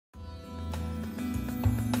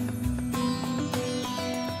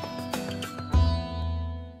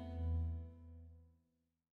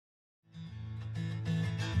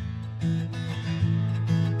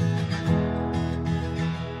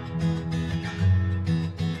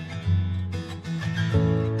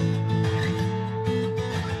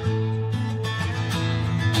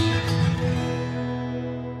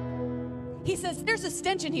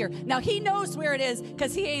attention here. Now, he knows where it is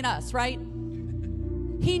because he ain't us, right?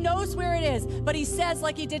 He knows where it is, but he says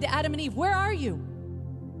like he did to Adam and Eve, where are you?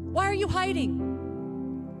 Why are you hiding?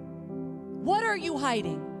 What are you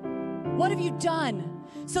hiding? What have you done?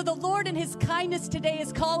 So the Lord in his kindness today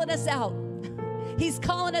is calling us out. He's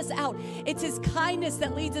calling us out. It's his kindness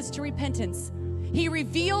that leads us to repentance. He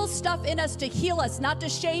reveals stuff in us to heal us, not to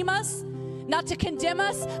shame us, not to condemn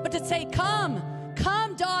us, but to say, come,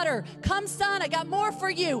 daughter, come, son, I got more for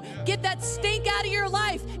you. Get that stink out of your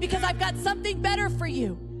life because I've got something better for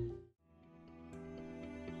you.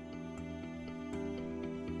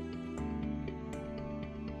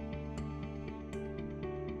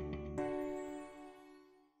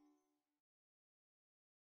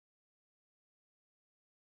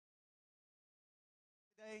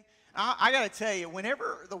 I got to tell you,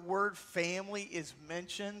 whenever the word family is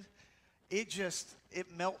mentioned, it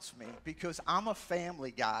melts me because I'm a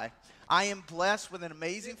family guy. I am blessed with an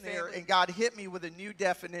amazing family, and God hit me with a new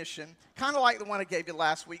definition, kind of like the one I gave you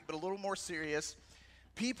last week, but a little more serious.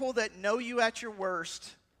 People that know you at your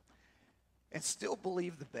worst and still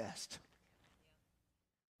believe the best.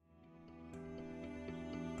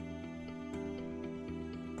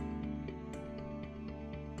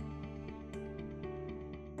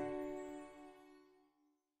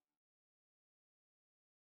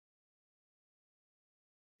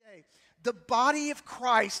 The body of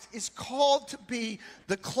Christ is called to be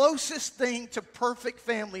the closest thing to perfect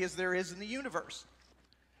family as there is in the universe.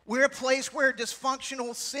 We're a place where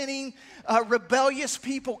dysfunctional, sinning, rebellious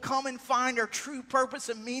people come and find our true purpose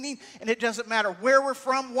and meaning, and it doesn't matter where we're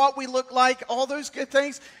from, what we look like, all those good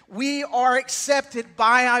things. We are accepted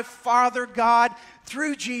by our Father God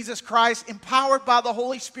through Jesus Christ, empowered by the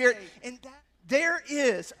Holy Spirit. And there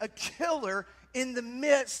is a killer in the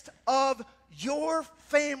midst of your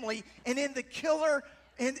family and in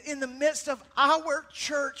the midst of our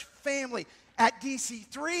church family at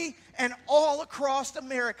DC3 and all across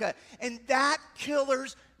America. And that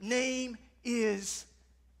killer's name is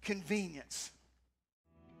convenience.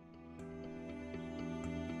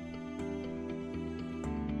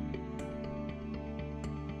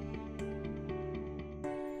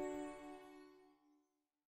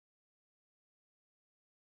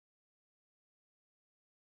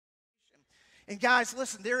 And guys,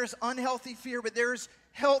 listen, there is unhealthy fear, but there is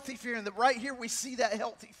healthy fear. And right here we see that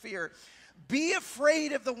healthy fear. Be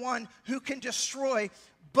afraid of the one who can destroy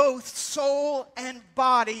both soul and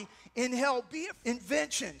body in hell.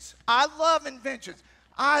 Inventions. I love inventions.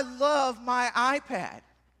 I love my iPad.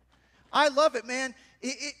 I love it, man.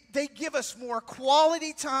 They give us more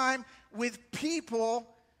quality time with people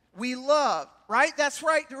we love, right? That's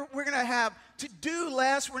right. We're going to have to do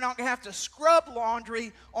less. We're not going to have to scrub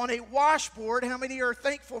laundry on a washboard. How many are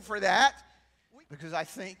thankful for that? Because I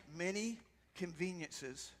think many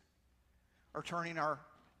conveniences are turning our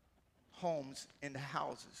homes into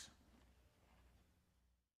houses.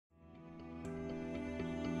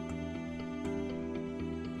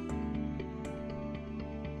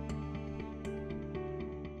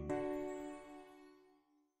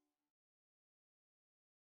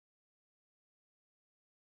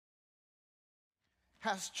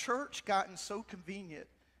 Has church gotten so convenient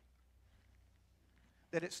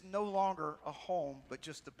that it's no longer a home, but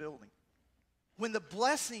just a building? When the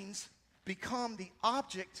blessings become the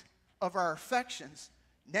object of our affections,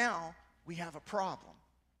 now we have a problem.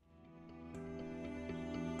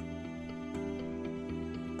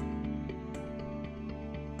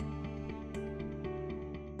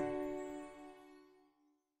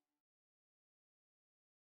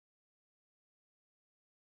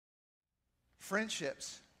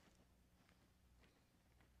 Friendships.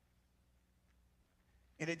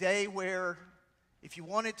 In a day where if you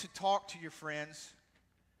wanted to talk to your friends,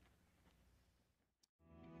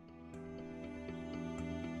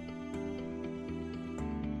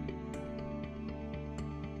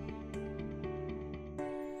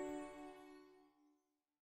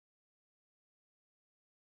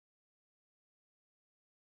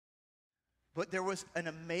 but there was an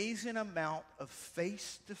amazing amount of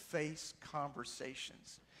face-to-face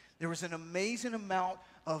conversations. There was an amazing amount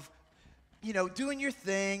of, doing your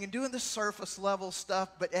thing and doing the surface level stuff.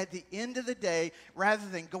 But at the end of the day, rather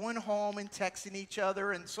than going home and texting each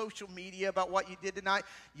other and social media about what you did tonight,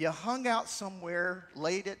 you hung out somewhere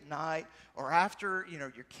late at night or after,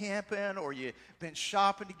 you're camping or you've been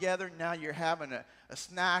shopping together. Now you're having a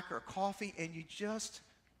snack or coffee and you just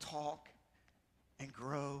talk and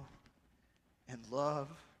grow and love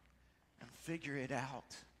and figure it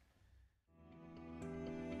out.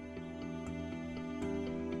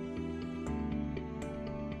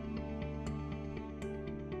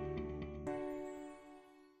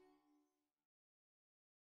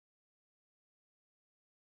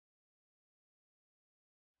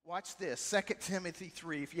 Watch this, 2 Timothy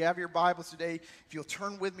 3. If you have your Bibles today, if you'll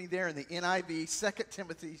turn with me there in the NIV, 2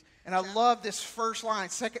 Timothy. And I love this first line,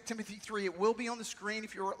 2 Timothy 3. It will be on the screen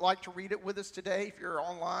if you'd like to read it with us today, if you're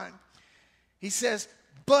online. He says,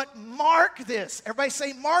 but mark this. Everybody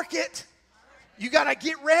say, mark it. You got to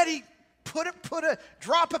get ready.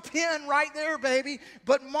 Drop a pin right there, baby.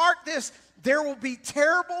 But mark this. There will be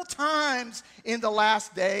terrible times in the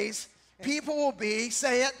last days. People will be,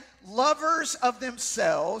 say it, lovers of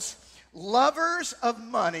themselves, lovers of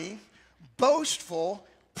money, boastful,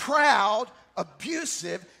 proud,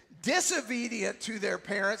 abusive, disobedient to their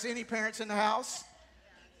parents. Any parents in the house?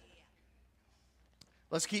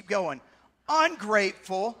 Let's keep going.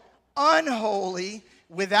 Ungrateful, unholy,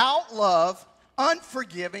 without love,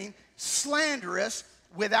 unforgiving, slanderous,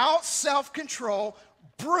 without self-control,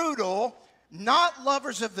 brutal, not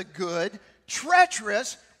lovers of the good,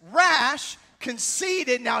 treacherous, rash,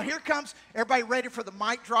 conceited. Now here comes, everybody ready for the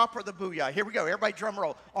mic drop or the booyah? Here we go. Everybody drum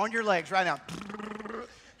roll. On your legs right now.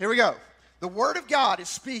 Here we go. The Word of God is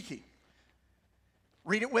speaking.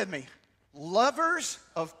 Read it with me. Lovers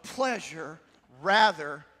of pleasure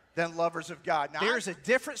rather than lovers of God. Now, there's a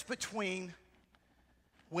difference between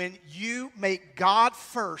when you make God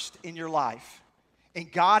first in your life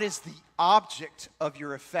and God is the object of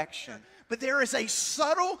your affection. But there is a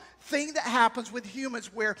subtle thing that happens with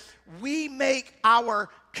humans where we make our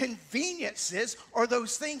conveniences or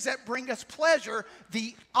those things that bring us pleasure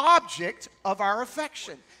the object of our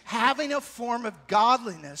affection. Having a form of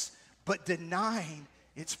godliness but denying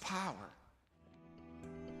its power.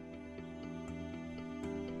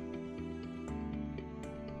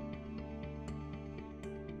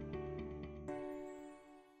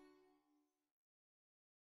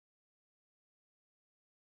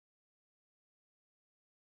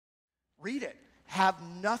 Read it. Have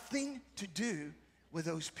nothing to do with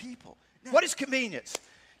those people. Now, what is convenience?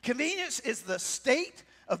 Convenience is the state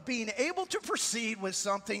of being able to proceed with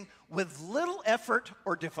something with little effort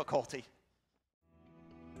or difficulty.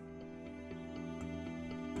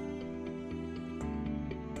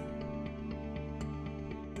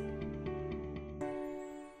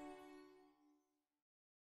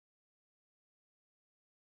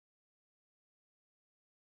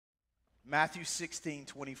 Matthew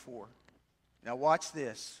 16:24. Now watch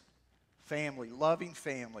this. Family, loving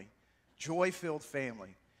family, joy-filled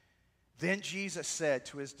family. Then Jesus said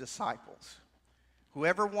to his disciples,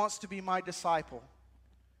 whoever wants to be my disciple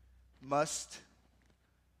must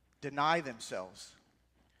deny themselves,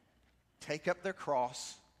 take up their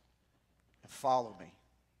cross, and follow me.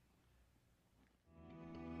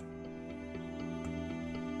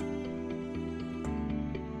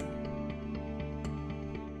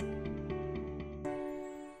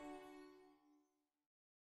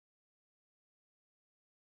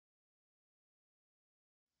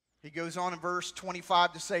 He goes on in verse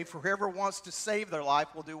 25 to say, for whoever wants to save their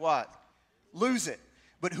life will do what? Lose it.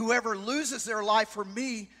 But whoever loses their life for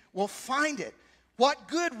me will find it. What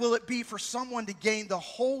good will it be for someone to gain the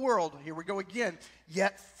whole world, here we go again,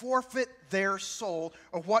 yet forfeit their soul?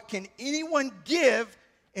 Or what can anyone give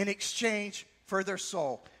in exchange for their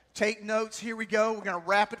soul? Take notes, here we go. We're going to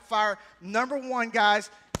rapid fire. Number one, guys.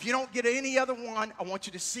 If you don't get any other one, I want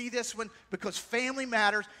you to see this one because family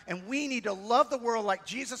matters and we need to love the world like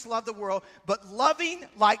Jesus loved the world, but loving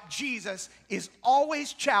like Jesus is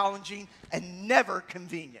always challenging and never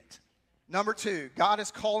convenient. Number two, God is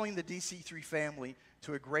calling the DC3 family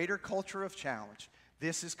to a greater culture of challenge.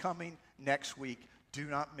 This is coming next week. Do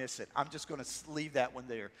not miss it. I'm just going to leave that one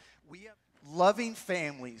there. Loving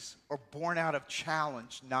families are born out of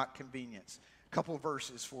challenge, not convenience. A couple of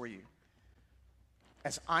verses for you.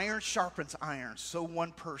 As iron sharpens iron, so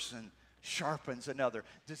one person sharpens another.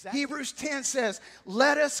 Hebrews 10 says,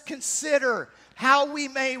 let us consider how we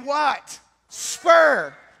may what?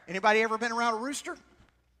 Spur. Anybody ever been around a rooster?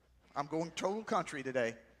 I'm going total country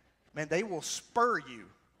today. Man, they will spur you.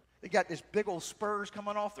 They got this big old spurs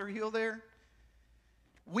coming off their heel there.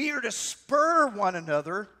 We are to spur one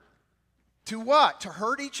another to what? To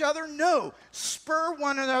hurt each other? No. Spur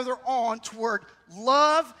one another on toward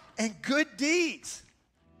love and good deeds.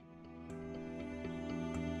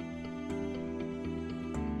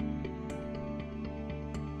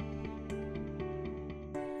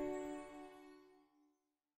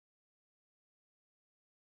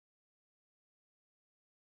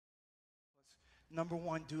 Number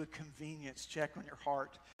one, do a convenience check on your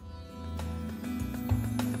heart.